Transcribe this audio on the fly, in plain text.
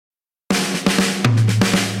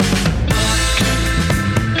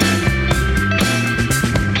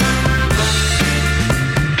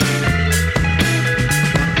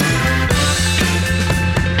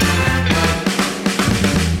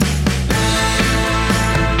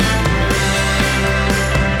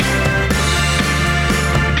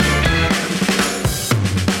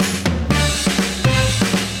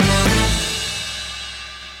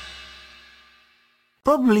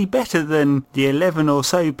probably better than the 11 or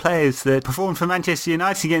so players that performed for Manchester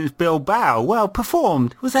United against Bilbao. Well,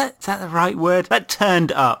 performed. Is that the right word? That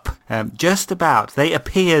turned up. Just about. They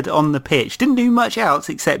appeared on the pitch. Didn't do much else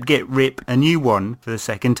except get Rip a new one for the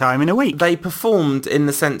second time in a week. They performed in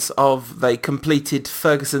the sense of they completed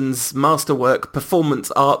Ferguson's masterwork performance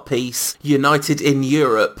art piece, United in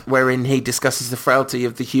Europe, wherein he discusses the frailty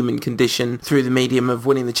of the human condition through the medium of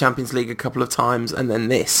winning the Champions League a couple of times and then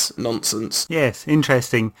this nonsense. Yes,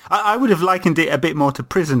 interesting. I would have likened it a bit more to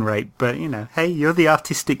Prison Rape, but, hey, you're the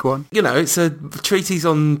artistic one. It's a treatise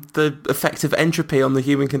on the effect of entropy on the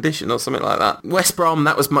human condition or something like that. West Brom,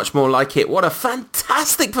 that was much more like it. What a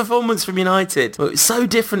fantastic performance from United. Well, it's so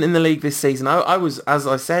different in the league this season. I was, as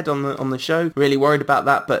I said on the show, really worried about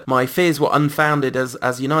that, but my fears were unfounded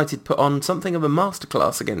as United put on something of a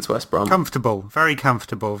masterclass against West Brom. Comfortable, very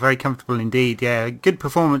comfortable indeed. Yeah, good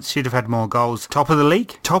performance. Should have had more goals. Top of the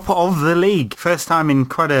league. First time in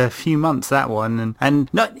quite a few months, that one.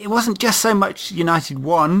 And no, it wasn't just so much United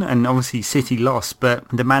won and obviously City lost, but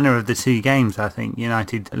the manner of the two games. I think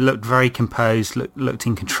United looked very composed, looked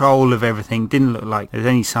in control of everything. Didn't look like there was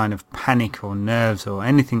any sign of panic or nerves or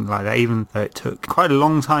anything like that, even though it took quite a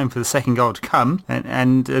long time for the second goal to come.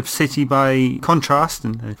 And City, by contrast,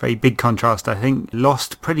 and a very big contrast, I think,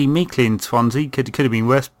 lost pretty meekly in Swansea. Could have been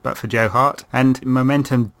worse, but for Joe Hart. And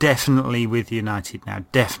momentum definitely with United now,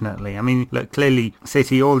 definitely. I mean, look, clearly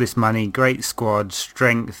City, all this money, great squad,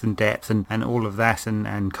 strength and depth and all of that,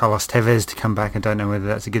 and Carlos Tevez to come back. I don't know whether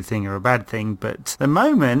that's a good thing or a bad thing, but at the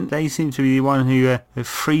moment they seem to be the one who are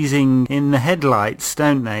freezing in the headlights,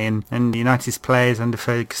 don't they? And United's players under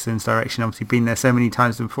Ferguson's direction obviously been there so many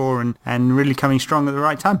times before and really coming strong at the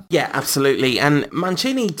right time. Yeah, absolutely. And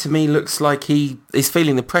Mancini to me looks like he is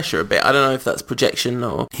feeling the pressure a bit. I don't know if that's projection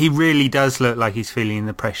or... He really does look like he's feeling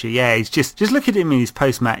the pressure. Yeah, he's just look at him in his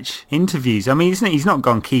post-match interviews. I mean, he's not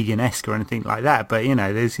gone Keegan-esque or anything like that, but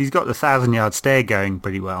he's got the 1,000-yard stare going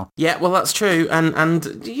pretty well. Yeah, well, that's true.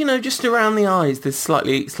 And just around the eyes, there's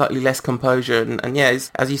slightly less composure. And yeah,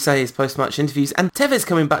 as you say, his post-match interviews. And Tevez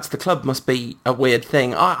coming back to the club must be a weird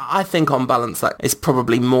thing. I think on balance that is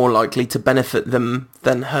probably more likely to benefit them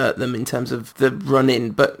than hurt them in terms of the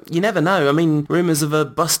run-in. But you never know. I mean, rumours of a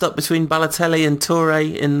bust-up between Balotelli and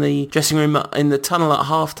Toure in the dressing room in the tunnel at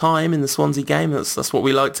half-time in the Swansea game. That's what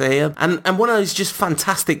we like to hear. And one of those just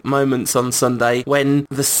fantastic moments on Sunday when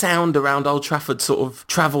the sound around Old Trafford sort of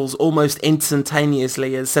travels almost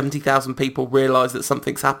instantaneously as 70,000 people realise that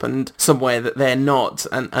something's happened somewhere that they're not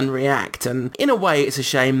and react. And in a way, it's a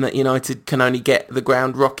shame that United can only get the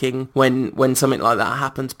ground rocking when something like that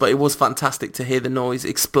happens. But it was fantastic to hear the noise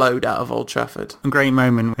explode out of Old Trafford. A great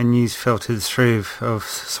moment when news filters through of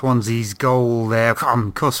Swansea's goal there.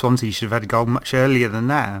 Of course, Swansea should have had a goal much earlier than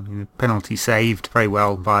that. I mean, the penalty saved very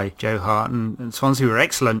well by Joe Hart, and Swansea were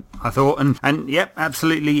excellent, I thought. And yep,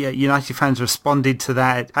 absolutely, United fans responded to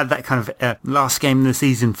that. Had that kind of last game of the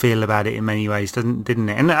season feel about it in many ways, didn't it?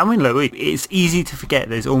 And I mean, look, it's easy to forget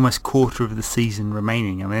there's almost a quarter of the season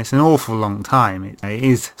remaining. I mean, it's an awful long time. It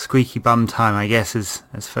is squeaky bum time, I guess,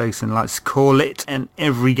 as Ferguson likes to call it. And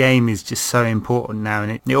every game is just so important now,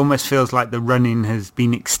 and it almost feels like the run-in has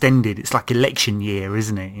been extended. It's like election year,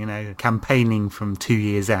 isn't it? Campaigning from 2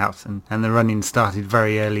 years out, and the run-in started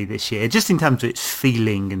very early this year, just in terms of its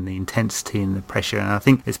feeling and the intensity and the pressure. And I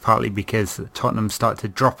think it's partly because Tottenham started to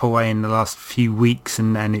drop away in the last few weeks,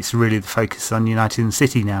 and it's really the focus on United and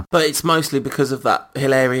City now. But it's mostly because of that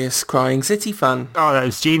hilarious crying City fan. Oh, that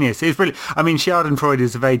was genius. It was brilliant. I mean, Schadenfreude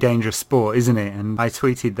is a very dangerous sport, isn't it? And I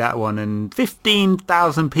tweeted that one, and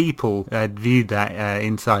 15,000 people had viewed that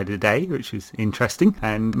inside a day, which was interesting.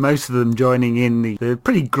 And most of them joining in the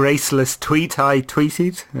pretty graceless tweet I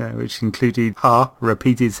tweeted, which included "ha"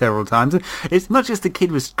 repeated several times. It's not just the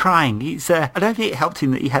kid was crying. I don't think it helped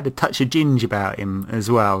him that he had a touch of ginge about him as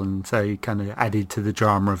well, and so he kind of added to the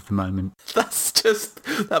drama of the moment. That's just,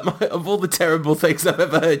 of all the terrible things I've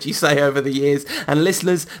ever heard you say over the years, and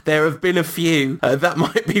listeners, there have been a few, that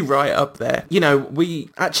might be right up there. We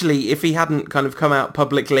actually, if he hadn't kind of come out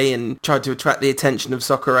publicly and tried to attract the attention of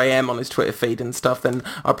Soccer AM on his Twitter feed and stuff, then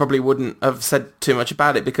I probably wouldn't have said too much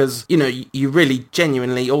about it, because, you really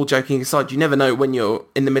genuinely, all joking aside, you never know when you're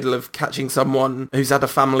in the middle of catching someone who's had a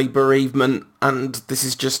family bereavement and this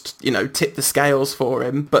is just, tip the scales for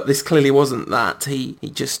him. But this clearly wasn't that. He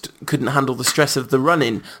just couldn't handle the stress of the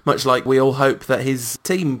run-in, much like we all hope that his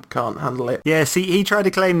team can't handle it. Yeah, see, he tried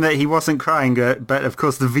to claim that he wasn't crying, but of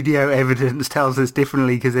course the video evidence tells us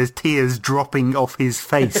differently, because there's tears dropping off his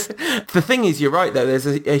face. The thing is, you're right though, there's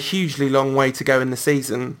a hugely long way to go in the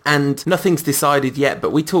season, and nothing's decided yet,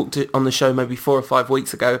 but we talked on the show maybe 4 or 5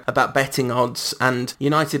 weeks ago about betting odds, and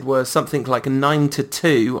United were something think, like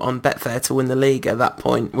 9-2 on Betfair to win the league at that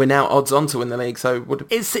point. We're now odds on to win the league, so...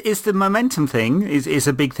 It's the momentum thing is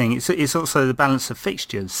a big thing. It's also the balance of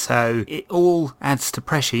fixtures, so it all adds to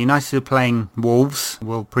pressure. United are playing Wolves.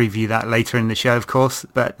 We'll preview that later in the show, of course,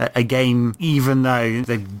 but a game, even though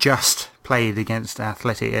they've just played against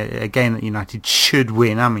Athletic, a game that United should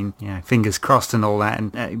win. I mean, fingers crossed and all that,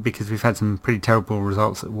 and because we've had some pretty terrible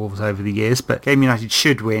results at Wolves over the years, but game United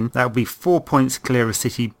should win. That will be 4 points clear of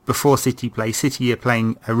City before City play. City are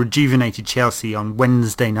playing a rejuvenated Chelsea on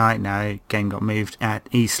Wednesday night now. Game got moved at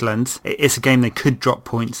Eastlands. It's a game they could drop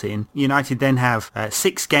points in. United then have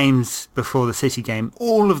 6 games before the City game.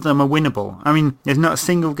 All of them are winnable. I mean, there's not a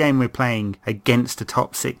single game we're playing against a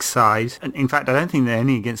top 6 side. In fact, I don't think they're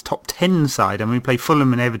any against top 10 side. I mean, we play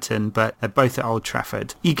Fulham and Everton, but they're both at Old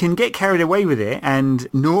Trafford. You can get carried away with it, and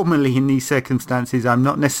normally in these circumstances I'm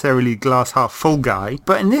not necessarily a glass half full guy,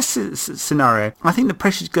 but in this scenario I think the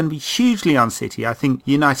pressure's going to be hugely on City. I think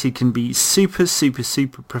United can be super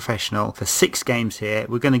professional for 6 games here.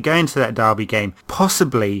 We're going to go into that derby game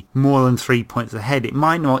possibly more than 3 points ahead. It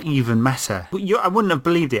might not even matter. I wouldn't have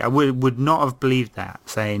believed it. I would not have believed that,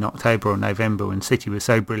 say, in October or November when City was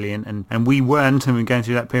so brilliant and we weren't, and we were going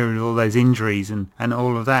through that period with all those injuries and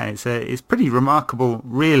all of that. It's pretty remarkable,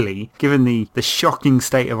 really, given the shocking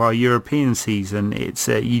state of our European season. It's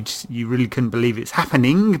you really couldn't believe it's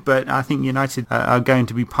happening, but I think United are going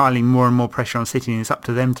to be piling more and more pressure on City, and it's up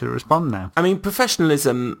to them to respond now. I mean,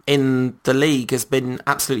 professionalism in the league has been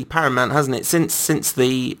absolutely paramount, hasn't it? Since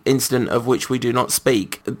the incident of which we do not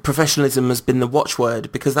speak, professionalism has been the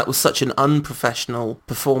watchword, because that was such an unprofessional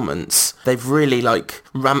performance. They've really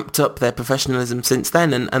ramped up their professionalism since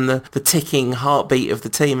then, and the ticking heartbeat of the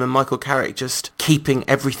team, and Michael Carrick just keeping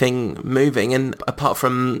everything moving. And apart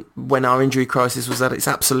from when our injury crisis was at its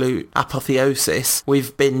absolute apotheosis,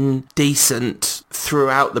 we've been decent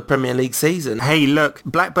throughout the Premier League season. Hey, look,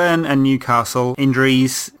 Blackburn and Newcastle,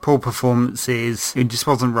 injuries, poor performances, it just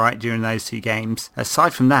wasn't right during those 2 games.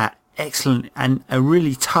 Aside from that, excellent and a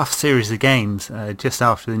really tough series of games just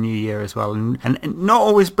after the new year as well, and not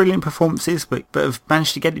always brilliant performances, but have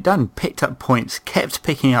managed to get it done, picked up points, kept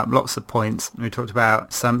picking up lots of points. We talked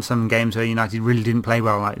about some games where United really didn't play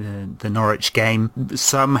well, like the Norwich game,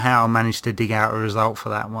 somehow managed to dig out a result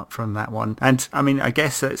from that one. And I mean, I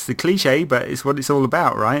guess that's the cliche, but it's what it's all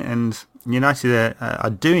about, right? And United are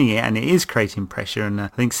doing it, and it is creating pressure, and I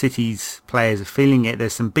think City's players are feeling it.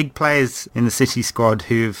 There's some big players in the City squad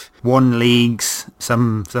who've won leagues,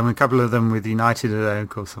 a couple of them with United, of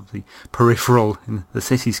course, obviously peripheral in the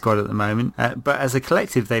City squad at the moment, but as a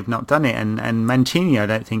collective they've not done it, and Mancini I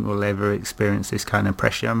don't think will ever experience this kind of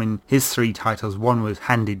pressure. I mean, his 3 titles, 1 was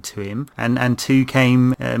handed to him, and 2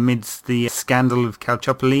 came amidst the scandal of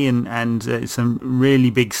Calciopoli and some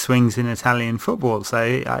really big swings in Italian football, so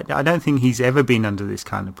I don't think he's ever been under this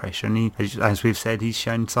kind of pressure, and he, as we've said, he's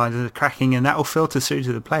shown signs of cracking, and that will filter through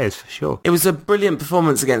to the players for sure. It was a brilliant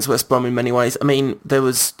performance against West Brom in many ways. I mean, there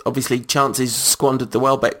was obviously chances squandered. The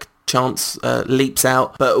Welbeck chance leaps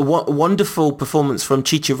out, but a wonderful performance from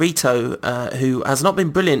Chicharito, who has not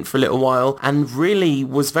been brilliant for a little while and really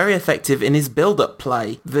was very effective in his build-up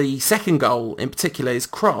play. The second goal in particular, his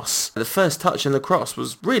cross, the first touch and the cross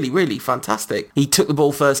was really fantastic. He took the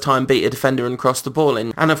ball first time, beat a defender and crossed the ball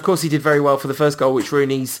in, and of course he did very well for the first goal, which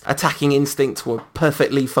Rooney's attacking instincts were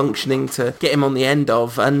perfectly functioning to get him on the end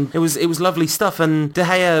of, and it was lovely stuff. And De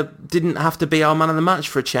Gea didn't have to be our man of the match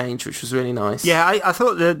for a change, which was really nice. Yeah, I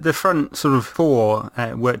thought the front sort of 4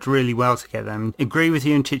 worked really well together, and agree with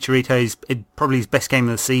you. And Chicharito's probably his best game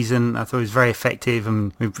of the season. I thought he was very effective,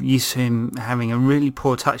 and we've used to him having a really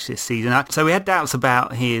poor touch this season. So we had doubts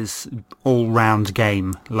about his all-round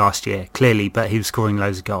game last year, clearly, but he was scoring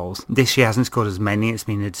loads of goals. This year hasn't scored as many. It's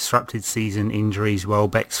been a disrupted season, injuries,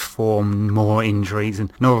 Welbeck's form, more injuries,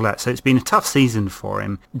 and all of that. So it's been a tough season for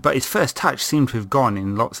him, but his first touch seemed to have gone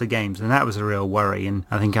in lots of games, and that was a real worry. And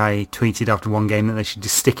I think I tweeted after one game that they should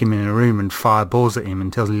just stick him in a room and fire balls at him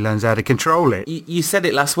until he learns how to control it. You said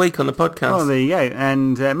it last week on the podcast. Oh, there you go.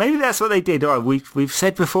 And maybe that's what they did. Oh, we've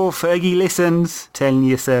said before, Fergie listens. Telling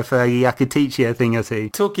you, Sir Fergie, I could teach you a thing or two.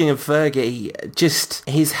 Talking of Fergie, just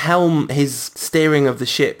his helm, his steering of the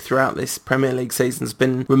ship throughout this Premier League season has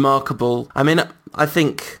been remarkable. I mean, I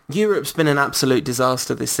think Europe's been an absolute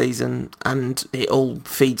disaster this season, and it all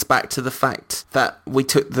feeds back to the fact that we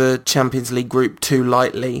took the Champions League group too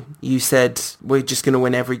lightly. You said we're just going to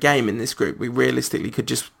win every game in this group. We realistically could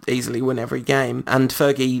just easily win every game. And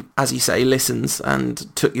Fergie, as you say, listens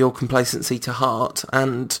and took your complacency to heart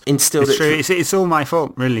and instilled it's it. True. It's all my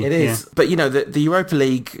fault, really. It is. Yeah. But, you know, the Europa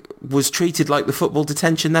League was treated like the football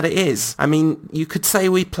detention that it is. I mean, you could say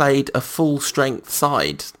we played a full-strength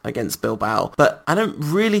side against Bilbao, but I don't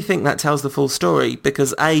really think that tells the full story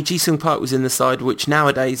because, A, Ji-sung Park was in the side, which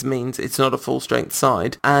nowadays means it's not a full-strength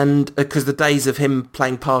side, and because the days of him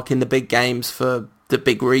playing Park in the big games for the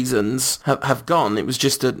big reasons have gone. It was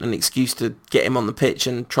just an excuse to get him on the pitch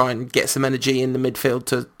and try and get some energy in the midfield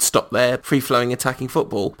to stop their free-flowing attacking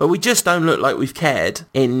football. But we just don't look like we've cared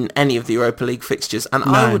in any of the Europa League fixtures. And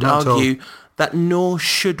no, I would argue that nor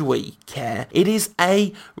should we care. It is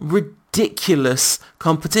a ridiculous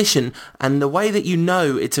competition, and the way that you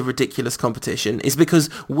know it's a ridiculous competition is because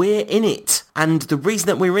we're in it, and the reason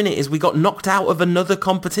that we're in it is we got knocked out of another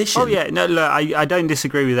competition. Oh yeah, no, look, I don't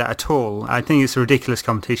disagree with that at all. I think it's a ridiculous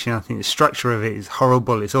competition. I think the structure of it is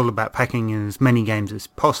horrible. It's all about packing in as many games as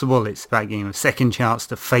possible. It's about giving a second chance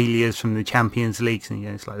to failures from the Champions League. And,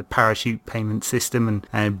 it's like the parachute payment system,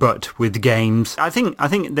 and but with games. I think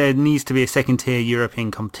there needs to be a second tier European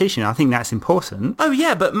competition. I think that's important. Oh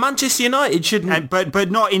yeah, but Manchester United shouldn't. But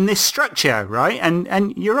not in this structure, right?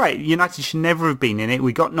 And you're right. United should never have been in it.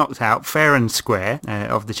 We got knocked out fair and square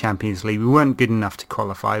of the Champions League. We weren't good enough to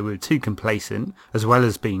qualify. We were too complacent, as well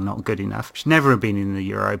as being not good enough. Should never have been in the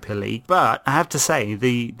Europa League. But I have to say,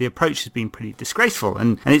 the approach has been pretty disgraceful.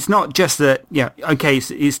 And it's not just that, okay,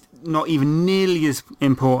 it's not even nearly as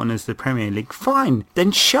important as the Premier League. Fine,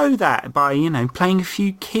 then show that by playing a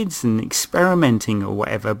few kids and experimenting or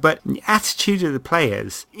whatever. But the attitude of the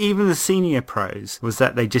players, even the senior pros, was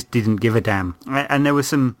that they just didn't give a damn. And there was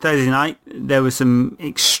some Thursday night, there was some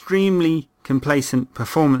extremely complacent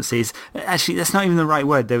performances. Actually, that's not even the right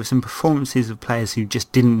word. There were some performances of players who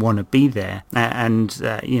just didn't want to be there and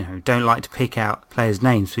don't like to pick out players'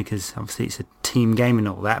 names because obviously it's a team game and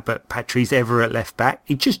all that. But Patrice Evra at left back,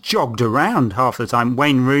 he just jogged around half the time.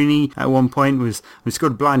 Wayne Rooney at one point was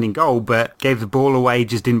scored a blinding goal but gave the ball away,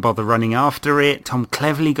 just didn't bother running after it. Tom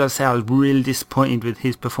Cleverley, got to say, I was really disappointed with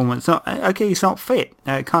his performance. He's not fit.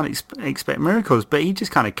 Can't expect miracles, but he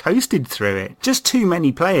just kind of coasted through it. Just too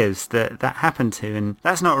many players that happened to, and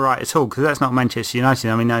that's not right at all because that's not Manchester United.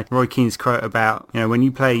 I mean, Roy Keane's quote about when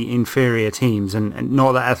you play inferior teams, and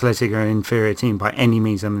not that Athletic are an inferior team by any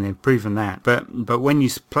means. I mean, they've proven that, but when you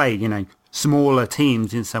play smaller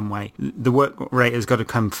teams in some way, the work rate has got to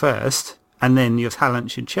come first, and then your talent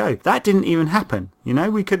should show. That didn't even happen.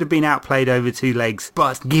 We could have been outplayed over two legs,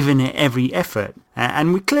 but given it every effort.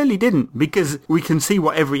 And we clearly didn't, because we can see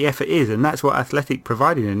what every effort is, and that's what Athletic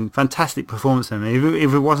provided, and fantastic performance. I mean,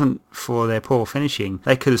 if it wasn't for their poor finishing,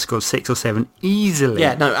 they could have scored 6 or 7 easily.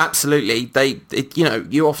 Yeah, no, absolutely.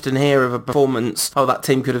 You often hear of a performance, that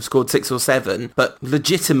team could have scored 6 or 7, but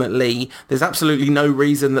legitimately, there's absolutely no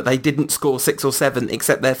reason that they didn't score 6 or 7,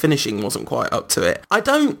 except their finishing wasn't quite up to it. I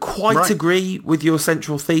don't quite agree with your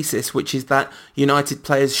central thesis, which is that United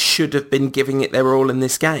players should have been giving it their all in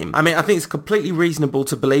this game. I mean, I think it's completely reasonable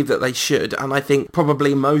to believe that they should, and I think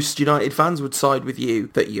probably most United fans would side with you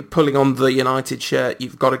that you're pulling on the United shirt,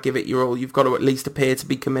 you've got to give it your all, you've got to at least appear to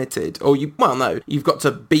be committed, you've got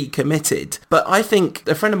to be committed. But I think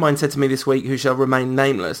a friend of mine said to me this week, who shall remain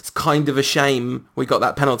nameless, it's kind of a shame we got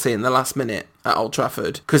that penalty in the last minute at Old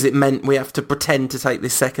Trafford, because it meant we have to pretend to take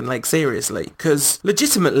this second leg seriously. Because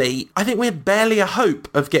legitimately, I think we had barely a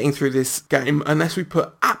hope of getting through this game unless we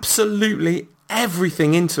put absolutely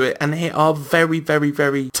everything into it and hit our very, very,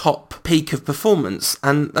 very top peak of performance,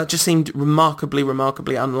 and that just seemed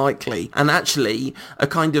remarkably unlikely, and actually a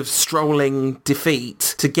kind of strolling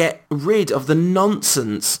defeat to get rid of the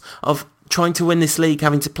nonsense of trying to win this league,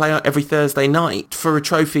 having to play out every Thursday night for a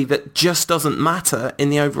trophy that just doesn't matter in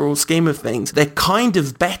the overall scheme of things. They're kind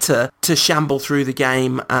of better to shamble through the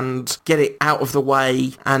game and get it out of the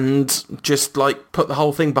way and just put the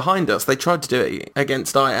whole thing behind us. They tried to do it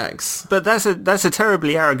against Ajax. But that's a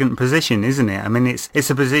terribly arrogant position, isn't it? I mean, it's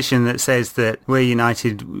a position that says that we're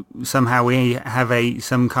United, somehow we have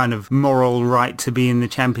some kind of moral right to be in the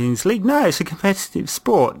Champions League. No, it's a competitive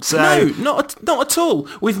sport. So... No, not at all.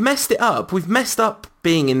 We've messed it up. We've messed up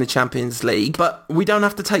being in the Champions League, but we don't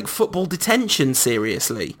have to take football detention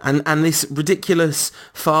seriously. And this ridiculous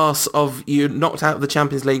farce of you're knocked out of the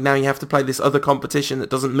Champions League, now you have to play this other competition that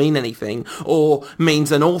doesn't mean anything or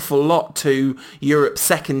means an awful lot to Europe's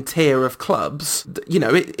second tier of clubs. You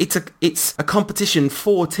know, it's a competition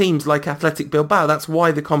for teams like Athletic Bilbao. That's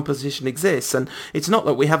why the competition exists. And it's not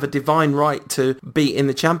that we have a divine right to be in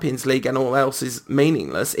the Champions League and all else is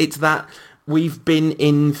meaningless. It's that we've been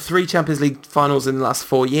in 3 Champions League finals in the last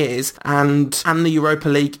 4 years, and the Europa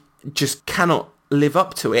League just cannot live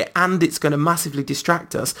up to it, and it's going to massively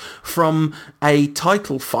distract us from a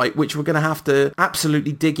title fight, which we're going to have to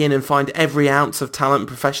absolutely dig in and find every ounce of talent,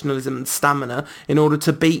 professionalism and stamina in order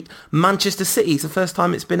to beat Manchester City. It's the first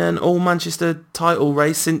time it's been an all-Manchester title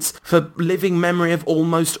race since for living memory of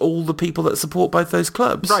almost all the people that support both those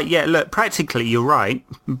clubs. Right, yeah, look, practically you're right,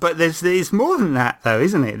 but there's more than that though,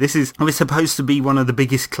 isn't it? We're supposed to be one of the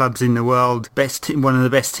biggest clubs in the world, one of the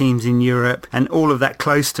best teams in Europe, and all of that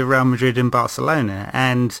close to Real Madrid and Barcelona.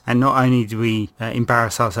 And not only do we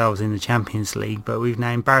embarrass ourselves in the Champions League, but we've now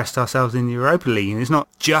embarrassed ourselves in the Europa League. And it's not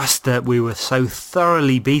just that we were so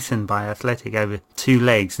thoroughly beaten by Athletic over 2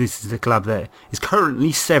 legs. This is the club that is currently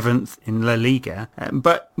 7th in La Liga,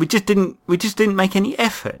 but we just didn't make any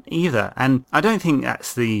effort either. And I don't think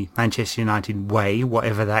that's the Manchester United way,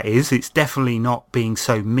 whatever that is. It's definitely not being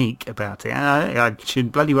so meek about it. And I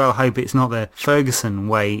should bloody well hope it's not the Ferguson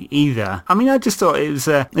way either. I mean, I just thought it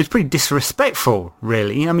was pretty disrespectful,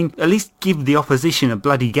 really. I mean, at least give the opposition a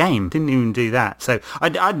bloody game. Didn't even do that. So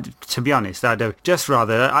I'd to be honest, I'd just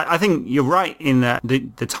rather, I think you're right in that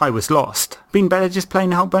the tie was lost. Been better just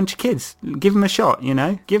playing a whole bunch of kids. Give them a shot, you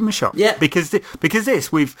know? Give them a shot. Yeah. Because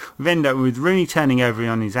we've ended up with Rooney turning over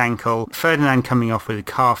on his ankle, Ferdinand coming off with a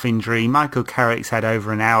calf injury, Michael Carrick's had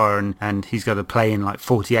over an hour and he's got to play in like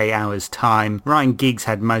 48 hours time. Ryan Giggs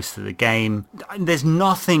had most of the game. There's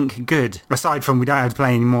nothing good, aside from we don't have to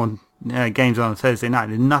play any more games on a Thursday night.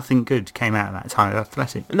 Nothing good came out of that tie at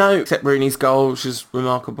Athletic. No, except Rooney's goal, which was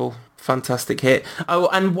remarkable. Fantastic hit. Oh,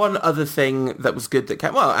 and one other thing that was good that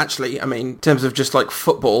came... Well, actually, I mean, in terms of just like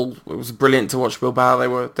football, it was brilliant to watch Bilbao.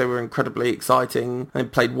 They were incredibly exciting. They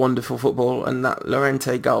played wonderful football, and that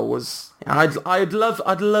Llorente goal was... I'd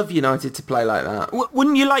love United to play like that.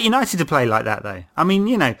 Wouldn't you like United to play like that, though? I mean,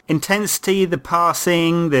 you know, intensity, the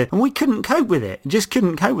passing, and we couldn't cope with it. Just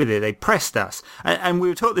couldn't cope with it. They pressed us. And we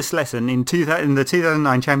were taught this lesson in the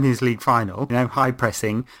 2009 Champions League final, you know, high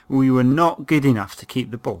pressing. We were not good enough to keep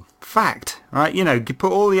the ball. Fact, right? You know,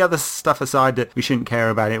 put all the other stuff aside that we shouldn't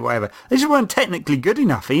care about it, whatever. They just weren't technically good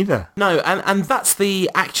enough either. No, and that's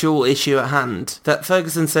the actual issue at hand. That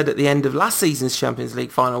Ferguson said at the end of last season's Champions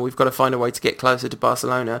League final, we've got to find a way to get closer to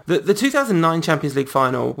Barcelona. The 2009 Champions League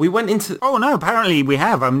final, we went into... Oh no, apparently we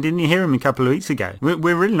have. I mean, didn't you hear him a couple of weeks ago?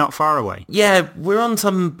 We're really not far away. Yeah, we're on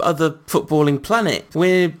some other footballing planet.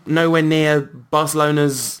 We're nowhere near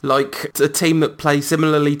Barcelona's, like, a team that play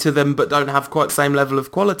similarly to them but don't have quite the same level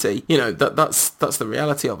of quality. You know, that's the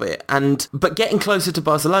reality of it. But getting closer to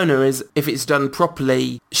Barcelona is, if it's done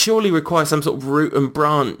properly, surely requires some sort of root and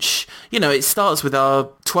branch. You know, it starts with our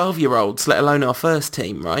 12-year-olds, let alone our first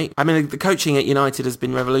team, right? I mean, the coaching at United has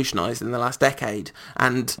been revolutionised in the last decade,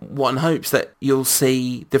 and one hopes that you'll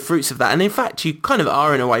see the fruits of that. And in fact, you kind of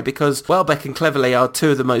are in a way, because Welbeck and Cleverley are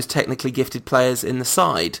 2 of the most technically gifted players in the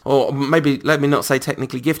side. Or maybe, let me not say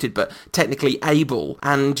technically gifted, but technically able.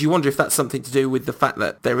 And you wonder if that's something to do with the fact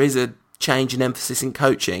that there is a change in emphasis in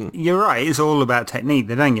coaching. You're right, it's all about technique.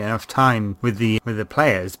 They don't get enough time with the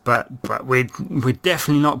players, but we're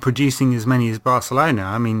definitely not producing as many as Barcelona.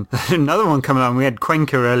 I mean, another one coming on, we had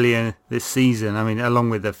Cuenca earlier this season. I mean, along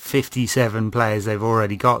with the 57 players they've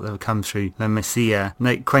already got that have come through La Masia.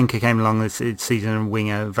 Cuenca came along this season, a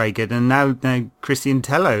winger, very good. And now Christian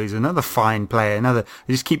Tello is another fine player. They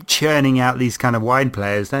just keep churning out these kind of wide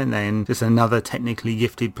players, don't they? And just another technically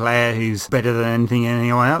gifted player who's better than anything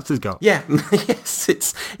anyone else has got. Yeah, yes,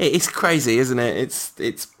 it's crazy, isn't it?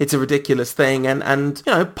 It's a ridiculous thing, and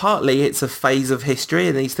you know, partly it's a phase of history,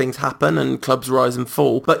 and these things happen, and clubs rise and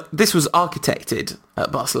fall. But this was architected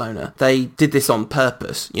at Barcelona. They did this on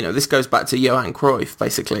purpose. You know, this goes back to Johan Cruyff,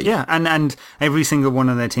 basically. Yeah, and every single one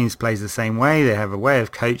of their teams plays the same way. They have a way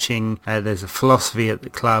of coaching. There's a philosophy at the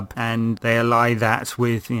club, and they ally that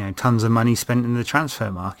with, you know, tons of money spent in the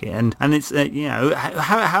transfer market. And it's you know,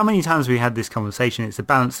 how many times have we had this conversation? It's a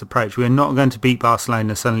balanced approach. We're not going to beat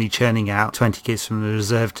Barcelona suddenly churning out 20 kids from the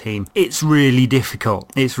reserve team. It's really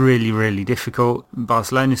difficult. It's really, really difficult.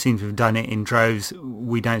 Barcelona seems to have done it in droves.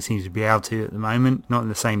 We don't seem to be able to at the moment. not in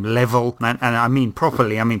the same level. And I mean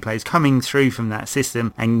properly, I mean players coming through from that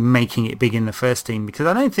system and making it big in the first team, because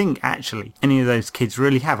I don't think actually any of those kids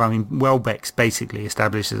really have. I mean, Welbeck's basically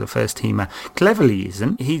established as a first teamer. Cleverly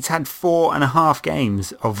isn't. He's had 4.5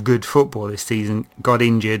 games of good football this season, got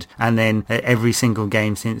injured, and then every single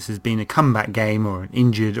game since has been a comeback game or an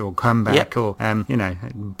injured or comeback or,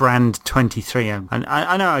 brand 23. And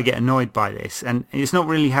I know I get annoyed by this, and it's not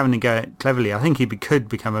really having to go at Cleverly. I think he could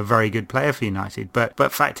become a very good player for United,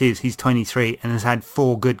 but fact is he's 23 and has had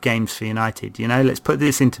 4 good games for United. Let's put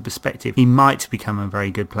this into perspective. He might become a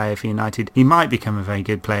very good player for United. He might become a very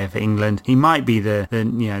good player for England. He might be the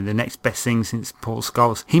next best thing since Paul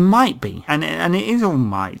Scholes. He might be, and it is all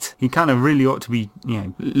might. He kind of really ought to be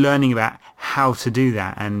learning about how to do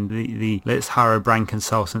that, and the let's hire a brand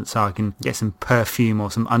consultant so I can get some perfume or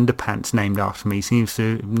some underpants named after me seems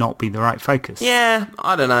to not be the right focus. Yeah,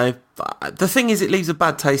 I don't know. The thing is, it leaves a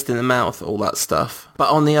bad taste in the mouth, all that stuff. But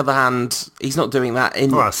on the other hand, he's not doing that in...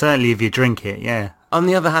 Well, certainly if you drink it, yeah. On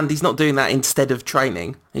the other hand, he's not doing that instead of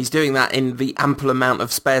training. He's doing that in the ample amount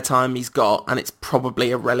of spare time he's got, and it's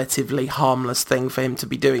probably a relatively harmless thing for him to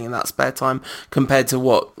be doing in that spare time compared to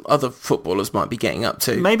what other footballers might be getting up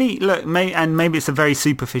to. Maybe it's a very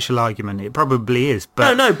superficial argument. It probably is.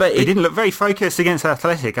 But but he didn't look very focused against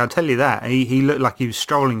Athletic, I'll tell you that. He looked like he was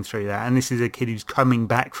strolling through that, and this is a kid who's coming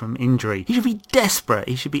back from injury. He should be desperate.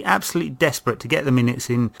 He should be absolutely desperate to get the minutes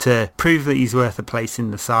in to prove that he's worth a place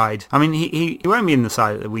in the side. I mean, he won't be in the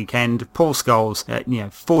side at the weekend. Paul Scholes,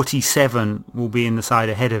 47 will be in the side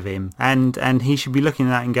ahead of him, and he should be looking at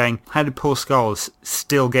that and going, how did Paul Scholes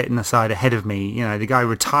still get in the side ahead of me? The guy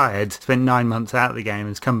retired, spent 9 months out of the game and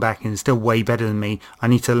has come back and is still way better than me. I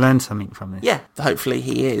need to learn something from this. Yeah, hopefully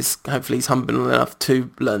he is. Hopefully he's humble enough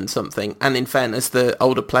to learn something. And in fairness, the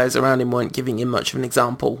older players around him weren't giving him much of an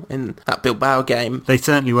example in that Bilbao game. They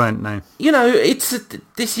certainly weren't, no.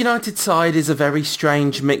 This United side is a very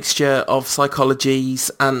strange mixture of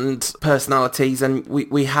psychologies and personalities, and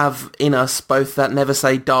we have in us both that never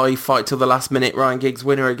say die, fight till the last minute Ryan Giggs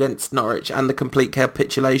winner against Norwich and the complete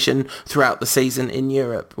capitulation throughout the season in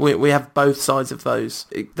Europe. We have both sides of those.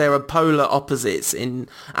 There are polar opposites in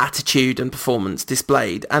attitude and performance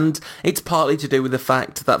displayed, and it's partly to do with the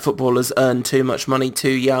fact that footballers earn too much money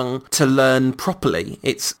too young to learn properly.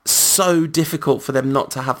 It's so difficult for them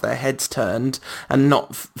not to have their heads turned and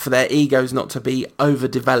not for their egos not to be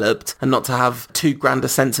overdeveloped and not to have too grand a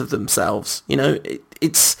sense of themselves.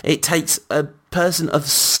 It takes a person of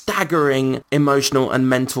staggering emotional and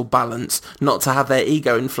mental balance not to have their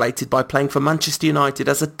ego inflated by playing for Manchester United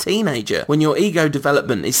as a teenager, when your ego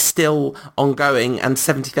development is still ongoing and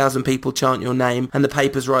 70,000 people chant your name and the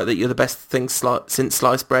papers write that you're the best thing since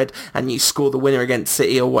sliced bread and you score the winner against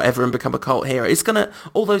City or whatever and become a cult hero.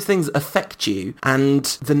 All those things affect you, and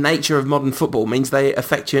the nature of modern football means they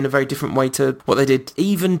affect you in a very different way to what they did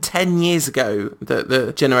even 10 years ago.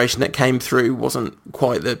 The generation that came through wasn't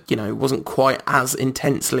quite as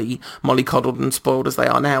intensely mollycoddled and spoiled as they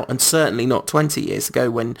are now, and certainly not 20 years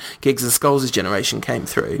ago when Giggs and Scholes' generation came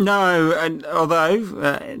through. No, although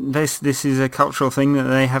this is a cultural thing that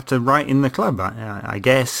they have to write in the club, I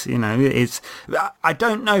guess. I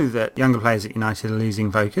don't know that younger players at United are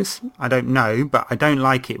losing focus. I don't know, but I don't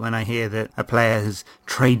like it when I hear that a player has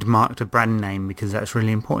trademarked a brand name because that's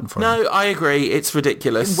really important for him. No, I agree. It's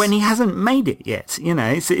ridiculous. When he hasn't made it yet,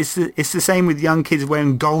 it's the same with young kids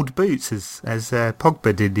wearing gold boots as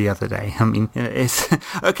Pogba did the other day. I mean, it's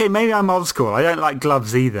okay. Maybe I'm old school. I don't like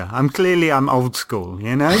gloves either. I'm old school.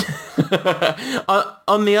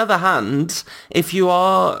 On the other hand, if you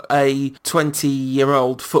are a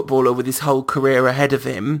 20-year-old footballer with his whole career ahead of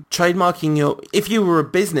him, if you were a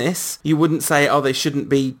business, you wouldn't say, they shouldn't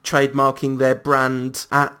be trademarking their brand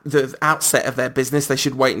at the outset of their business. They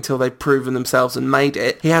should wait until they've proven themselves and made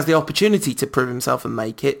it. He has the opportunity to prove himself and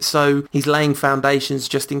make it, so he's laying foundations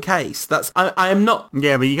just in case. I am not...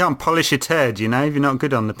 Yeah, but you can't polish a turd, If you're not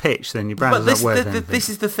good on the pitch, then your brand's not worth anything. This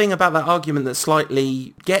is the thing about that argument that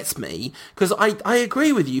slightly gets me, because I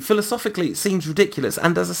agree with you. Philosophically, it seems ridiculous,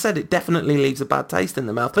 and as I said, it definitely leaves a bad taste in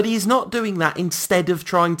the mouth. But he's not doing that instead of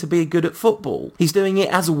trying to be good at football. He's doing it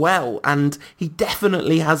as well, and he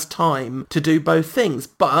definitely has time to do both things.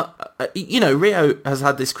 But, Rio has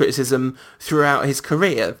had this criticism throughout his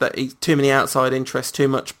career, that he's too many outside interests, too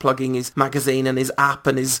much plugging his magazine and his app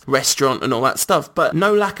and his restaurant and all that stuff. But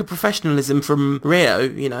no lack of professionalism from Rio,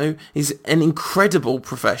 he's an incredible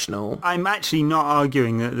professional. I'm actually not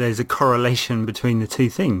arguing that there's a correlation between the two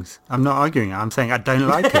things. I'm not arguing it. I'm saying I don't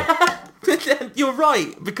like it. You're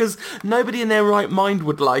right, because nobody in their right mind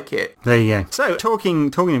would like it. There you go. So,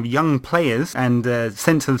 talking of young players and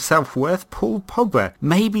sense of self-worth, Paul Pogba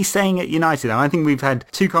may be staying at United. I think we've had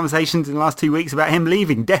 2 conversations in the last 2 weeks about him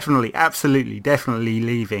leaving. Definitely, absolutely, definitely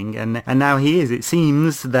leaving. And now he is. It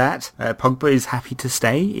seems that Pogba is happy to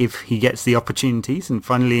stay if he gets the opportunities. And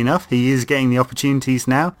funnily enough, he is getting the opportunities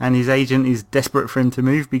now. And his agent is desperate for him to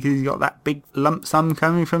move because he's got that big lump sum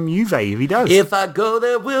coming from Juve if he does. If I go,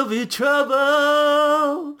 there will be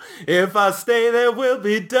trouble. If I stay, there will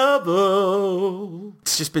be double.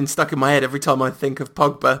 It's just been stuck in my head every time I think of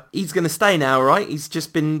Pogba. He's going to stay now, right? He's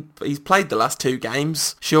played the last 2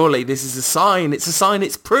 games. Surely this is a sign. It's a sign.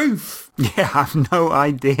 It's proof. Yeah, I've no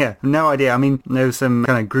idea. I mean, there was some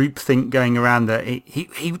kind of groupthink going around that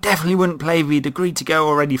he definitely wouldn't play if he'd agreed to go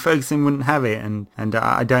already. Ferguson wouldn't have it. And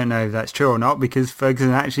I don't know if that's true or not, because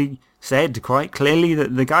Ferguson actually said quite clearly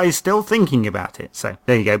that the guy's still thinking about it. So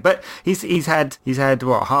there you go. But he's had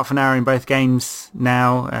what, half an hour in both games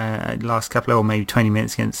now, last couple or maybe 20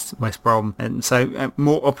 minutes against West Brom, and so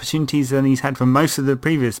more opportunities than he's had for most of the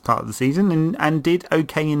previous part of the season, and did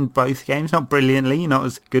okay in both games. Not brilliantly, not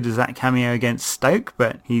as good as that cameo against Stoke,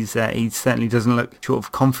 but he certainly doesn't look short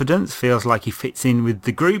of confidence. Feels like he fits in with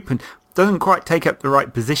the group and doesn't quite take up the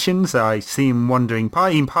right position, so I see him wandering.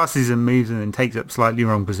 He passes and moves and then takes up slightly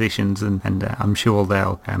wrong positions, and I'm sure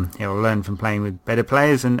he'll learn from playing with better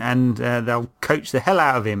players, and they'll coach the hell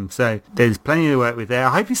out of him. So there's plenty to work with there. I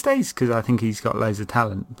hope he stays, because I think he's got loads of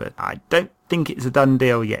talent, but I don't think it's a done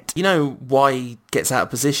deal yet. You know why he gets out of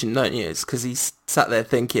position, don't you? It's because he's sat there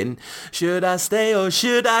thinking, should I stay or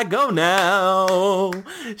should I go now?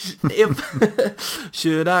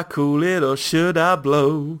 Should I cool it or should I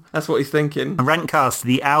blow? That's what he's thinking. Rantcast,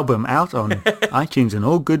 the album, out on iTunes and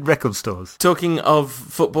all good record stores. Talking of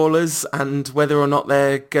footballers and whether or not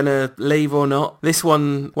they're gonna leave or not, this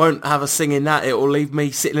one won't have us singing that. It will leave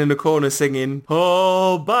me sitting in the corner singing,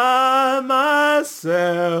 all by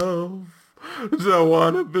myself. Don't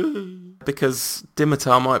wanna be. Because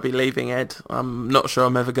Dimitar might be leaving, Ed. I'm not sure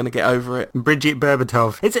I'm ever going to get over it. Brigitte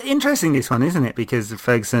Berbatov. It's interesting, this one, isn't it? Because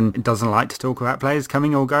Ferguson doesn't like to talk about players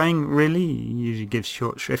coming or going, really. He usually gives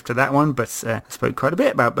short shrift to that one, but spoke quite a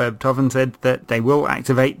bit about Berbatov and said that they will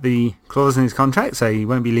activate the clause in his contract, so he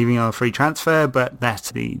won't be leaving on a free transfer, but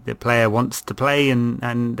that the player wants to play, and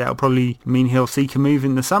that'll probably mean he'll seek a move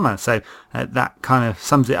in the summer. So that kind of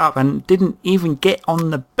sums it up, and didn't even get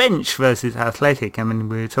on the bench versus Athletic. I mean,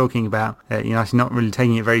 we were talking about United not really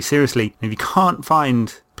taking it very seriously. If you can't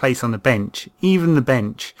find place on the bench, even the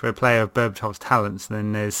bench, for a player of Berbatov's talents,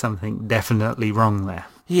 then there's something definitely wrong there.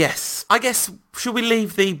 Yes. I guess, should we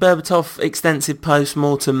leave the Berbatov extensive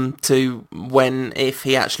post-mortem to when, if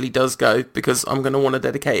he actually does go? Because I'm going to want to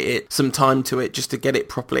dedicate some time to it just to get it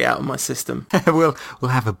properly out of my system. We'll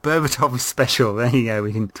have a Berbatov special. There you go.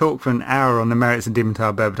 We can talk for an hour on the merits of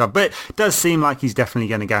Dimitar Berbatov. But it does seem like he's definitely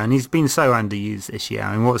going to go. And he's been so underused this year.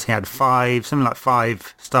 I mean, what's he had? Something like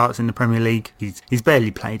 5 starts in the Premier League. He's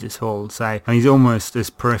barely played at all. So he's almost as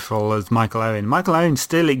peripheral as Michael Owen. Michael Owen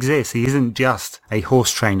still exists. He isn't just a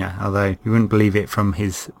horse trainer, although you wouldn't believe it from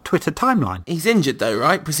his Twitter timeline. He's injured though,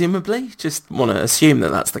 right? Presumably? Just want to assume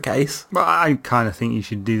that that's the case. Well, I kind of think you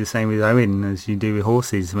should do the same with Owen as you do with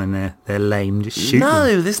horses when they're lame. Just shoot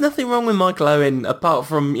them. There's nothing wrong with Michael Owen apart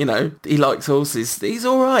from, he likes horses. He's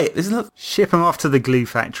all right. Ship him off to the glue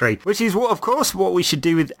factory, which is what we should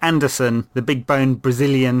do with Anderson, the big boned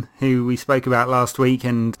Brazilian who we spoke about last week,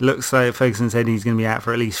 and looks like Ferguson said he's going to be out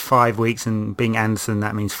for at least 5 weeks, and being Anderson,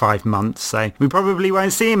 that means 5 months. So we probably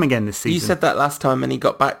won't see him again this season. You said that last time and he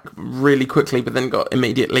got back really quickly but then got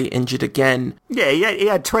immediately injured again. Yeah, he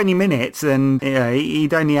had 20 minutes and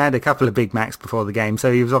he'd only had a couple of Big Macs before the game,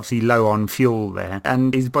 so he was obviously low on fuel there.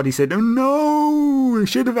 And his body said, oh no, I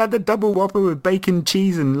should have had the double whopper with bacon,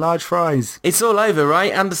 cheese and large fries. It's all over,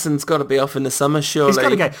 right? Anderson's got to be off in the summer, surely. He's got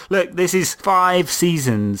to go. Look, this is 5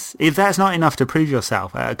 seasons. If that's not enough to prove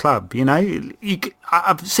yourself at a club,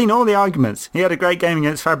 I've seen all the arguments. He had a great game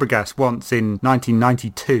against Fabregas once in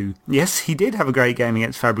 1992. Yes, he did have a great game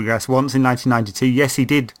against Fabregas once in 1992. Yes, he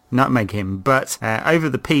did nutmeg him. But over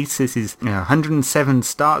the piece, this is 107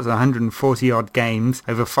 starts, 140 odd games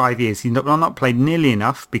over 5 years. He's not played nearly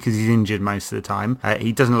enough because he's injured most of the time.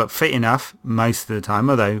 He doesn't look fit enough most of the time,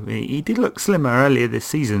 although he did look slimmer earlier this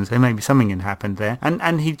season, so maybe something had happened there.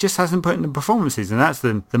 And he just hasn't put in the performances, and that's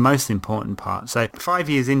the most important part. So 5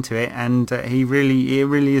 years into it, and it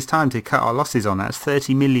really is time to cut our losses on that. It's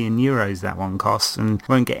 30 million euros that one costs, and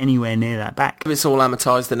won't get anywhere near that back. If it's all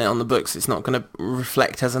amortised in it on the books, it's not going to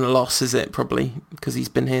reflect as an isn't a loss, is it? Probably because he's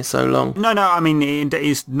been here so long. No, I mean,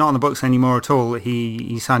 it's not on the books anymore at all.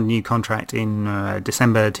 He signed a new contract in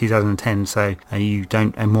December 2010, so you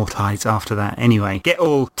don't amortise after that anyway. Get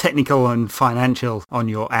all technical and financial on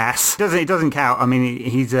your ass. It doesn't count. I mean,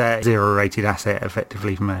 he's a zero-rated asset,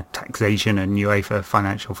 effectively, from a taxation and UEFA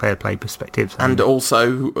financial fair play perspective. And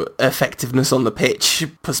also effectiveness on the pitch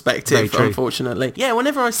perspective, unfortunately. Yeah,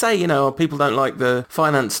 whenever I say, people don't like the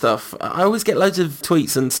finance stuff, I always get loads of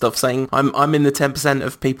tweets and stuff saying I'm in the 10%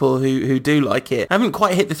 of people who do like it. I haven't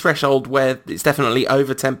quite hit the threshold where it's definitely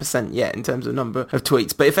over 10% yet in terms of number of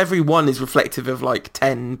tweets, but if every one is reflective of like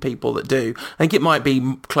 10 people that do, I think it might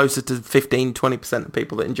be closer to 15-20% of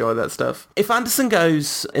people that enjoy that stuff. If Anderson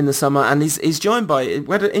goes in the summer and is joined by,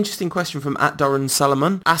 we had an interesting question from @Doran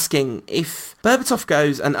Solomon asking if Berbatov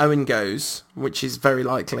goes and Owen goes, which is very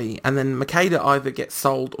likely, and then Makeda either gets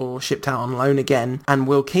sold or shipped out on loan again, and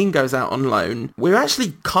Will Keane goes out on loan, we're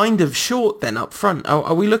actually kind of short then up front.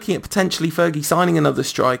 Are we looking at potentially Fergie signing another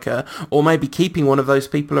striker, or maybe keeping one of those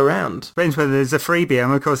people around? Depends whether there's a freebie.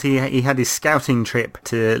 And of course, he had his scouting trip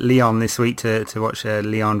to Lyon this week to watch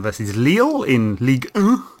Lyon versus Lille in Ligue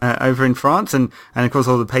 1 over in France, and of course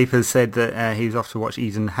all the papers said that he was off to watch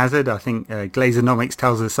Eden Hazard. I think Glazonomics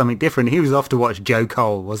tells us something different. He was off to watch Joe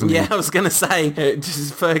Cole, wasn't he? Yeah, I was going to say,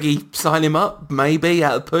 does Fergie sign him up? Maybe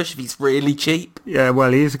out of push if he's really cheap. Yeah,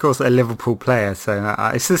 well, he is, of course, a Liverpool player, so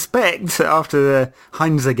I suspect after the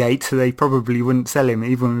Heinze-gate, they probably wouldn't sell him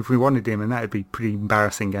even if we wanted him, and that would be pretty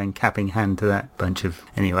embarrassing going cap in hand to that bunch of...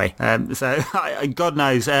 Anyway, so God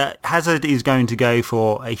knows, Hazard is going to go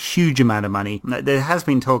for a huge amount of money. There has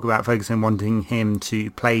been talk about Ferguson wanting him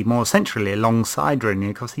to play more centrally alongside Rooney,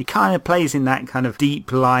 because he kind of plays in that kind of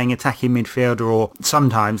deep-lying attacking midfielder, or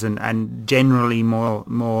sometimes and generally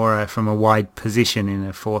more from a wide position in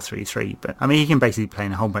a 4-3-3. But I mean, he can basically play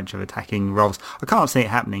in a whole bunch of attacking roles. I can't see it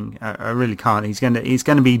happening. I really can't. He's going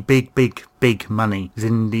to be big money.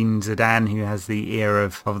 Zinedine Zidane, who has the ear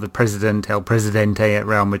of the president, El Presidente at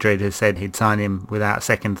Real Madrid, has said he'd sign him without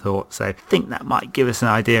second thought. So I think that might give us an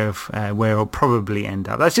idea of where he'll probably end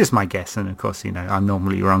up. That's just my guess, and of course, I'm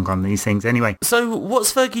normally wrong on these things anyway. So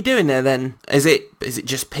what's Fergie doing there then? Is it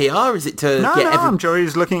just PR? Is it to No, I'm sure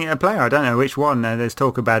he's looking at a player. I don't know which one. There's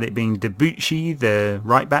talk about it being Debuchy, the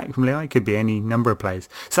right back from Lyon. It could be any number of players.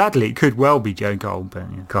 Sadly, it could well be Joe Cole,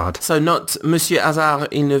 but God. So not Monsieur Hazard,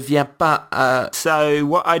 il ne vient pas. So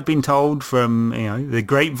what I'd been told from the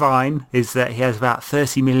grapevine is that he has about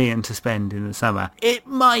 30 million to spend in the summer. It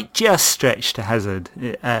might just stretch to Hazard.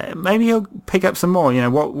 Maybe he'll pick up some more.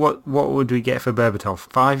 What would we get for Berbatov?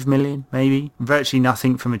 5 million, maybe. Virtually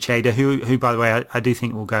nothing for Macheda, who by the way I do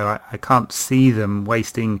think will go. I can't see them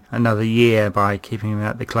wasting another year by keeping him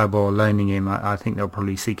at the club or loaning him. I think they'll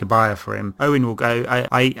probably seek a buyer for him. Owen will go.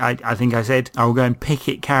 I think I said I will go and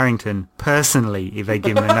picket Carrington personally if they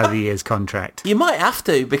give him another year's contract. You might have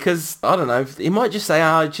to, because I don't know, he might just say,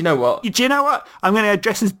 do you know what? Do you know what? I'm going to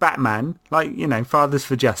dress as Batman, like Fathers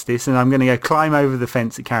for Justice, and I'm going to go climb over the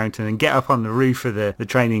fence at Carrington and get up on the roof of the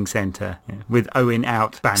training centre with Owen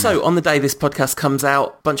out banner. So on the day this podcast comes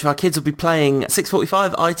out, a bunch of our kids will be playing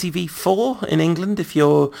 6:45 ITV4 in England if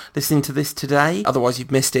you're listening to this today. Otherwise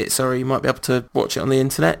you've missed it. Sorry, you might be able to watch it on the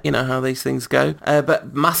internet. You know how these things go.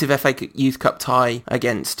 But massive FA Youth Cup tie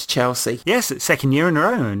against Chelsea. Yes, it's second year in a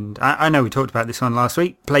row, and I know we talked about this one last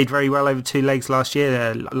week. Played very well over 2 legs last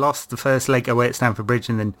year. Lost the first leg away at Stamford Bridge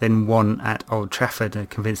and then won at Old Trafford, a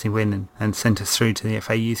convincing win, and sent us through to the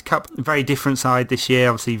FA Youth Cup. Very different side this year,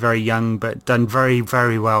 obviously very young, but done very,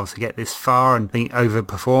 very well to get this far, and I think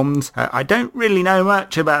overperformed. I don't really know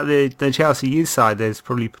much about the Chelsea youth side. There's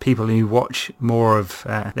probably people who watch more of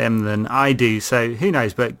them than I do, so who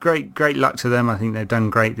knows, but great luck to them. I think they've done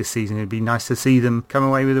great this season. It'd be nice to see them come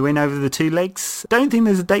away with a win over the 2 legs. Don't think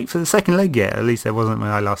there's a date for the second leg yet, at least there wasn't when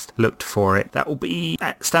I last looked for it. That will be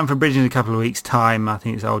at Stamford Bridge in a couple of weeks' time. I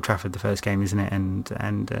think it's Old Trafford the first game, isn't it?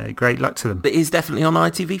 And great luck to them. It is definitely on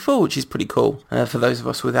ITV4, which is pretty cool for those of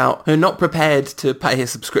us who are not prepared to pay a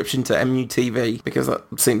subscription to MUTV, because that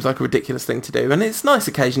seems like a ridiculous thing to do, and it's nice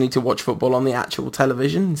occasionally to watch football on the actual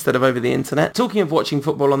television instead of over the internet. Talking of watching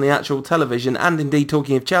football on the actual television, and indeed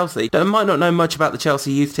talking of Chelsea, I might not know much about the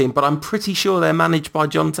Chelsea youth team, but I'm pretty sure they're managed by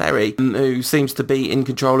John Terry, who seems to be in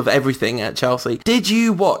control of every everything at Chelsea. Did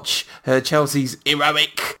you watch Chelsea's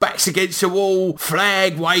heroic, backs against the wall,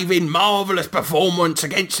 flag waving, marvellous performance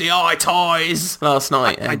against the high ties last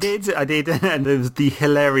night? I did. And there was the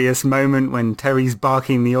hilarious moment when Terry's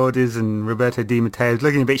barking the orders and Roberto Di Matteo was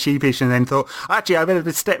looking a bit sheepish and then thought, actually, I better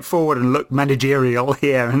step forward and look managerial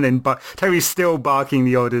here. And then Terry's still barking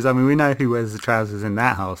the orders. I mean, we know who wears the trousers in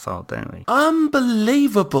that household, don't we?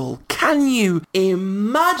 Unbelievable. Can you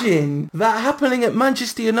imagine that happening at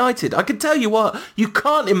Manchester United? I can tell you what, you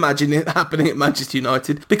can't imagine it happening at Manchester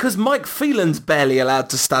United because Mike Phelan's barely allowed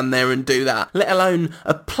to stand there and do that, let alone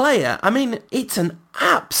a player. I mean, it's an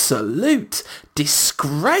absolute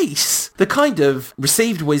disgrace. The kind of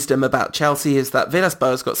received wisdom about Chelsea is that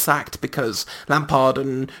Villas-Boas got sacked because Lampard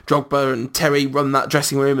and Drogba and Terry run that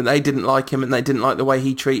dressing room and they didn't like him and they didn't like the way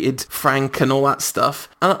he treated Frank and all that stuff.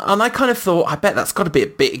 And I kind of thought, I bet that's got to be a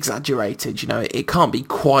bit exaggerated, you know, it can't be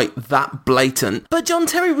quite that blatant. But John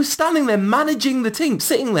Terry was standing there managing the team,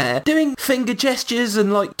 sitting there doing finger gestures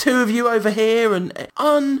and like two of you over here and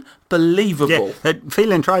unbelievable. Yeah,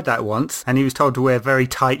 Phelan tried that once and he was told to wear very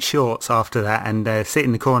tight shorts after that and sit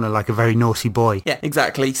in the corner like a very naughty boy. Yeah,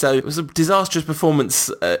 exactly. So it was a disastrous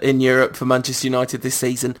performance in Europe for Manchester United this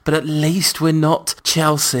season, but at least we're not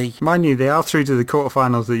Chelsea. Mind you, they are through to the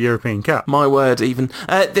quarterfinals of the European Cup. My word, even.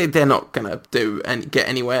 They're not going to get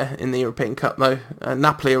anywhere in the European Cup, though.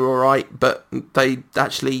 Napoli are all right, but they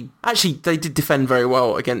actually they did defend very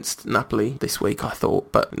well against Napoli this week, I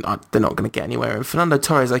thought, but they're not going to get anywhere. And Fernando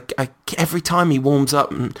Torres, every time he warms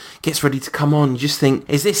up and gets ready to come on, you just think,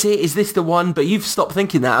 is this it? Is this the one? But you've stopped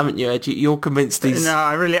thinking that, haven't you, Ed? You're convinced he's... No,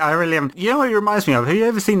 I really am. You know what it reminds me of? Have you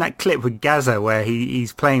ever seen that clip with Gaza where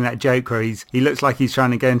he's playing that joke where he looks like he's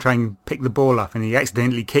trying to go and try and pick the ball up and he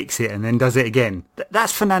accidentally kicks it and then does it again?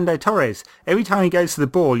 That's Fernando Torres. Every time he goes to the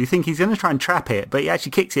ball, you think he's going to try and trap it, but he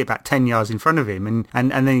actually kicks it about 10 yards in front of him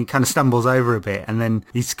and then he kind of stumbles over a bit and then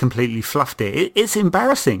he's completely fluffed it. It's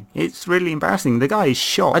embarrassing. It's really embarrassing. The guy is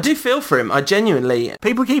shot. I do feel for him. I genuinely...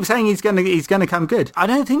 People keep saying he's going to come good. I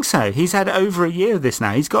don't think so. He's had over a year of this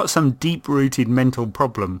now. He's got some deep-rooted mental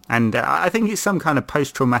problem, and I think it's some kind of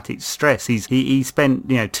post-traumatic stress. He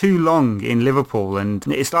spent too long in Liverpool, and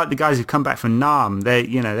it's like the guys who've come back from Nam.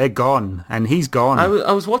 They're gone, and he's gone. I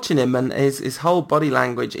was watching him, and his whole body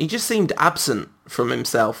language. He just seemed absent from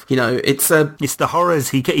himself. It's the horrors.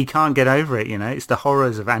 He can't get over it. It's the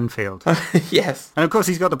horrors of Anfield. Yes. And of course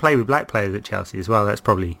he's got to play with black players at Chelsea as well. That's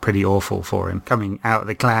probably pretty awful for him coming out of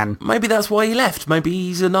the clan. Maybe that's why he left. Maybe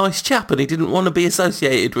he's a nice chap and he didn't want to be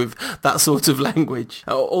associated with that sort of language.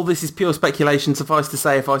 All this is pure speculation. Suffice to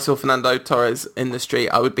say, if I saw Fernando Torres in the street,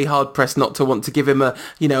 I would be hard pressed not to want to give him a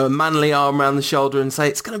manly arm around the shoulder and say,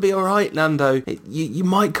 it's going to be all right, Nando. You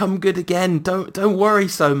might come good again. Don't worry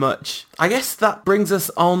so much. I guess that brings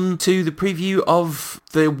us on to the preview of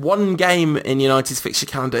the one game in United's fixture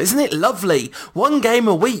calendar. Isn't it lovely? One game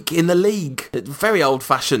a week in the league. Very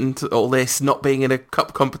old-fashioned, all this, not being in a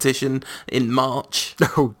cup competition in March.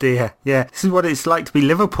 Oh dear, yeah. This is what it's like to be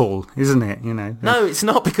Liverpool, isn't it? No, it's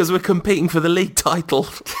not, because we're competing for the league title.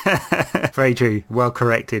 Very true. Well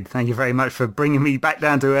corrected. Thank you very much for bringing me back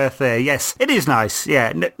down to earth there. Yes, it is nice.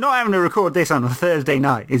 Yeah, not having to record this on a Thursday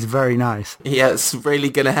night is very nice. Yeah, it's really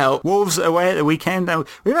going to help. Wolves away at the weekend.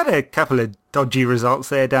 We've had a couple of dodgy results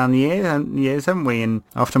there down the years, haven't we? And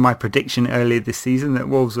after my prediction earlier this season that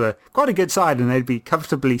Wolves were quite a good side and they'd be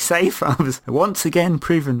comfortably safe, I was once again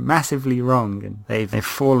proven massively wrong, and they've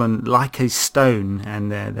fallen like a stone,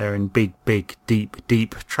 and they're in big,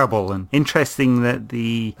 deep trouble. And interesting that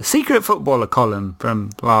the Secret Footballer column from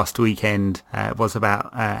last weekend was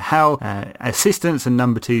about how assistants and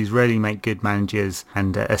number twos really make good managers,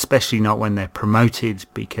 and especially not when they're promoted,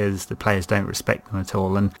 because the players don't respect them at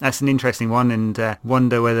all. And that's an interesting one, and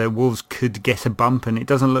wonder whether Wolves could get a bump, and it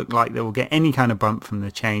doesn't look like they will get any kind of bump from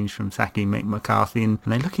the change from sacking Mick McCarthy, and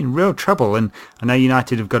they look in real trouble. And I know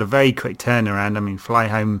United have got a very quick turnaround. I mean, fly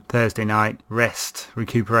home Thursday night, rest,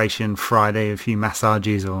 recuperation Friday, a few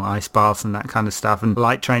massages or ice baths and that kind of stuff, and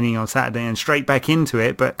light training on Saturday, and straight back into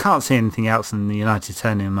it. But can't see anything else than the United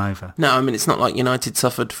turning them over. No, I mean, it's not like United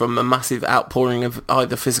suffered from a massive outpouring of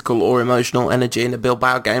either physical or emotional energy in the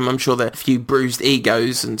Bilbao game. I'm sure there are a few bruised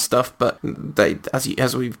egos and stuff, but they,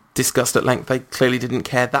 as we've discussed at length, they clearly didn't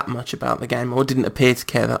care that much about the game, or didn't appear to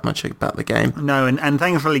care that much about the game. No, and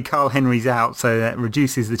thankfully Carl Henry's out, so that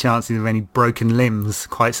reduces the chances of any broken limbs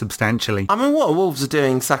quite substantially. I mean, what Wolves are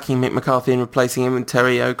doing, sacking Mick McCarthy and replacing him with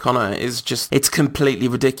Terry O'Connor, is just, it's completely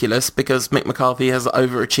ridiculous, because Mick McCarthy has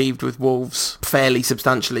overachieved with Wolves fairly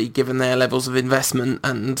substantially, given their levels of investment,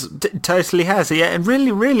 and... Totally has, yeah. And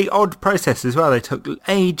really odd process as well. They took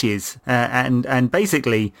ages and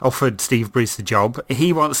basically offered Steve Bruce the job.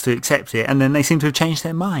 He wants forced to accept it, and then they seem to have changed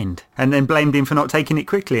their mind and then blamed him for not taking it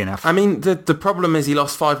quickly enough. I mean, the problem is he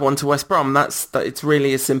lost 5-1 to West Brom. That it's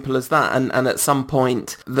really as simple as that. And at some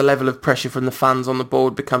point, the level of pressure from the fans on the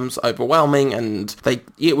board becomes overwhelming, and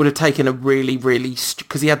it would have taken a really,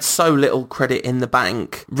 because he had so little credit in the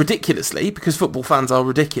bank, ridiculously, because football fans are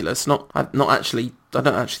ridiculous. I don't actually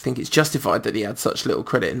think it's justified that he had such little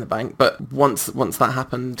credit in the bank, but once that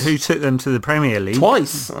happened... Who took them to the Premier League?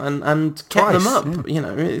 Twice, and kept them up. Yeah. You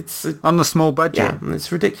know, it's... on the small budget. Yeah,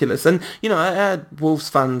 it's ridiculous. And, you know, I heard Wolves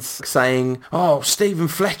fans saying, oh, Stephen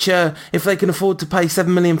Fletcher, if they can afford to pay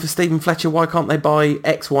 7 million for Stephen Fletcher, why can't they buy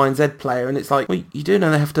X, Y and Z player? And it's like, well, you do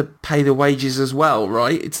know they have to pay the wages as well,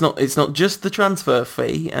 right? It's not just the transfer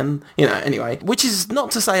fee. And, you know, anyway, which is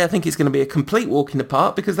not to say I think it's going to be a complete walk in the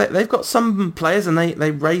park, because they've got some players and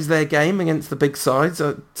they raise their game against the big sides.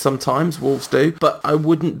 Sometimes Wolves do, but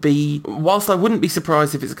whilst I wouldn't be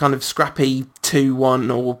surprised if it's a kind of scrappy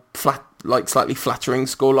 2-1 or flat, like slightly flattering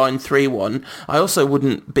scoreline 3-1, I also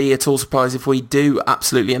wouldn't be at all surprised if we do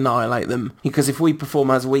absolutely annihilate them, because if we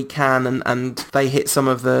perform as we can and they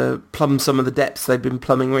plumb some of the depths they've been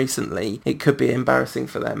plumbing recently, it could be embarrassing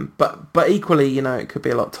for them. But equally, you know, it could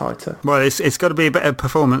be a lot tighter. Well, it's got to be a better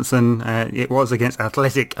performance than it was against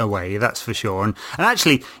Athletic away, that's for sure. And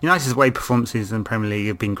actually, United's away performances in the Premier League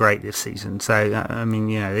have been great this season. So, I mean,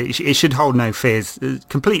 you know, it should hold no fears.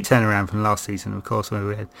 Complete turnaround from last season, of course, where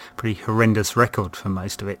we had pretty horrendous record for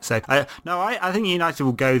most of it. So I think United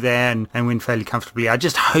will go there and win fairly comfortably. I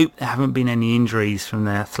just hope there haven't been any injuries from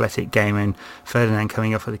the Athletic game, and Ferdinand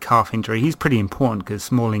coming off with a calf injury. He's pretty important because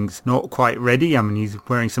Smalling's not quite ready. I mean, he's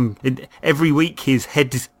wearing every week his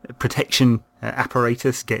head protection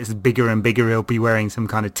apparatus gets bigger and bigger. He'll be wearing some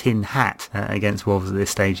kind of tin hat against Wolves at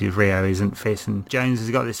this stage if Rio isn't fit. And Jones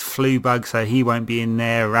has got this flu bug, so he won't be in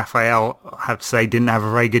there. Raphael, I have to say, didn't have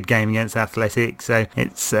a very good game against Athletic, so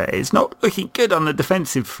it's not looking good on the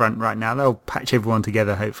defensive front right now. They'll patch everyone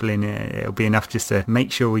together, hopefully, and it'll be enough just to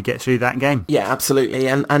make sure we get through that game. Yeah, absolutely.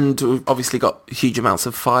 And we've obviously got huge amounts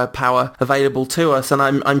of firepower available to us, and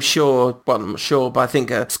I'm sure, well, I'm not sure, but I think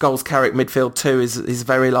Scholes Carrick midfield 2 is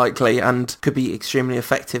very likely and could be extremely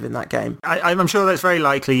effective in that game. I'm sure that's very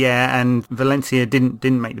likely, yeah. And Valencia didn't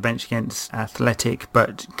make the bench against Athletic,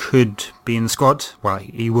 but could be in the squad. Well,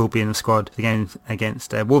 he will be in the squad again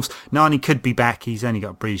against Wolves. Nani could be back. He's only got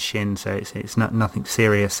a bruised shin, so it's nothing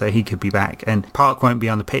serious. So he could be back. And Park won't be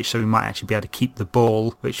on the pitch, so we might actually be able to keep the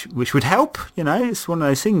ball, which would help. You know, it's one of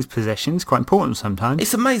those things. Possession's quite important sometimes.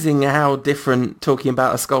 It's amazing how different talking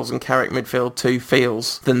about a Scholes and Carrick midfield 2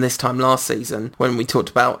 feels than this time last season when we talked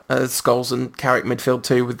about Scholes and Carrick midfield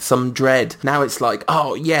 2 with some dread. Now it's like,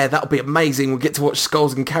 oh yeah, that'll be amazing. We'll get to watch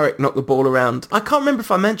Scholes and Carrick knock the ball around. I can't remember if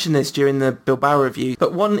I mentioned this during the Bilbao review,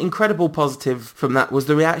 but one incredible positive from that was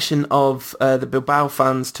the reaction of the Bilbao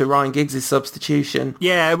fans to Ryan Giggs' substitution.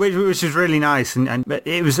 Yeah, which was really nice, and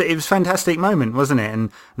it was a fantastic moment, wasn't it?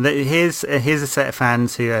 And here's a set of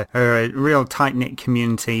fans who are a real tight-knit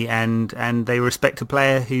community, and they respect a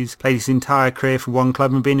player who's played his entire career for one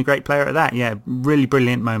club and been a great player at that. Yeah, really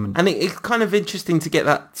brilliant moment. And it's kind of interesting to get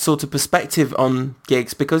that sort of perspective on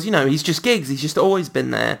Giggs, because, you know, he's just Giggs. He's just always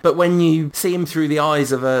been there. But when you see him through the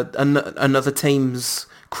eyes of another team's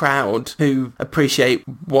crowd who appreciate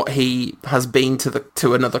what he has been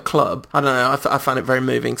to another club, I don't know, I found it very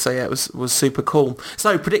moving. So yeah, it was super cool.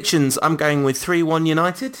 So predictions, I'm going with 3-1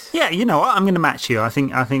 United. Yeah, you know what, I'm going to match you. I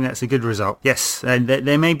think that's a good result. Yes,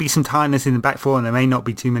 there may be some tiredness in the back four, and there may not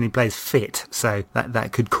be too many players fit, so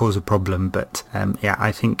that could cause a problem. But yeah,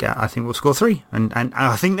 I think we'll score 3, and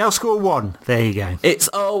I think they'll score 1. There you go. It's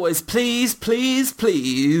always please, please,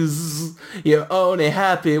 please. You're only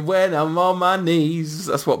happy when I'm on my knees.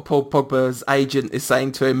 That's what Paul Pogba's agent is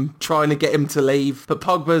saying to him, trying to get him to leave. But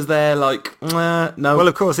Pogba's there like, no. Well,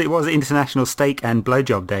 of course, it was International Steak and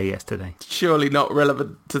Blowjob Day yesterday. Surely not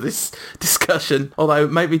relevant to this discussion. Although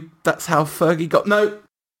maybe that's how Fergie got... No,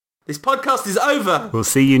 this podcast is over. We'll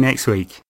see you next week.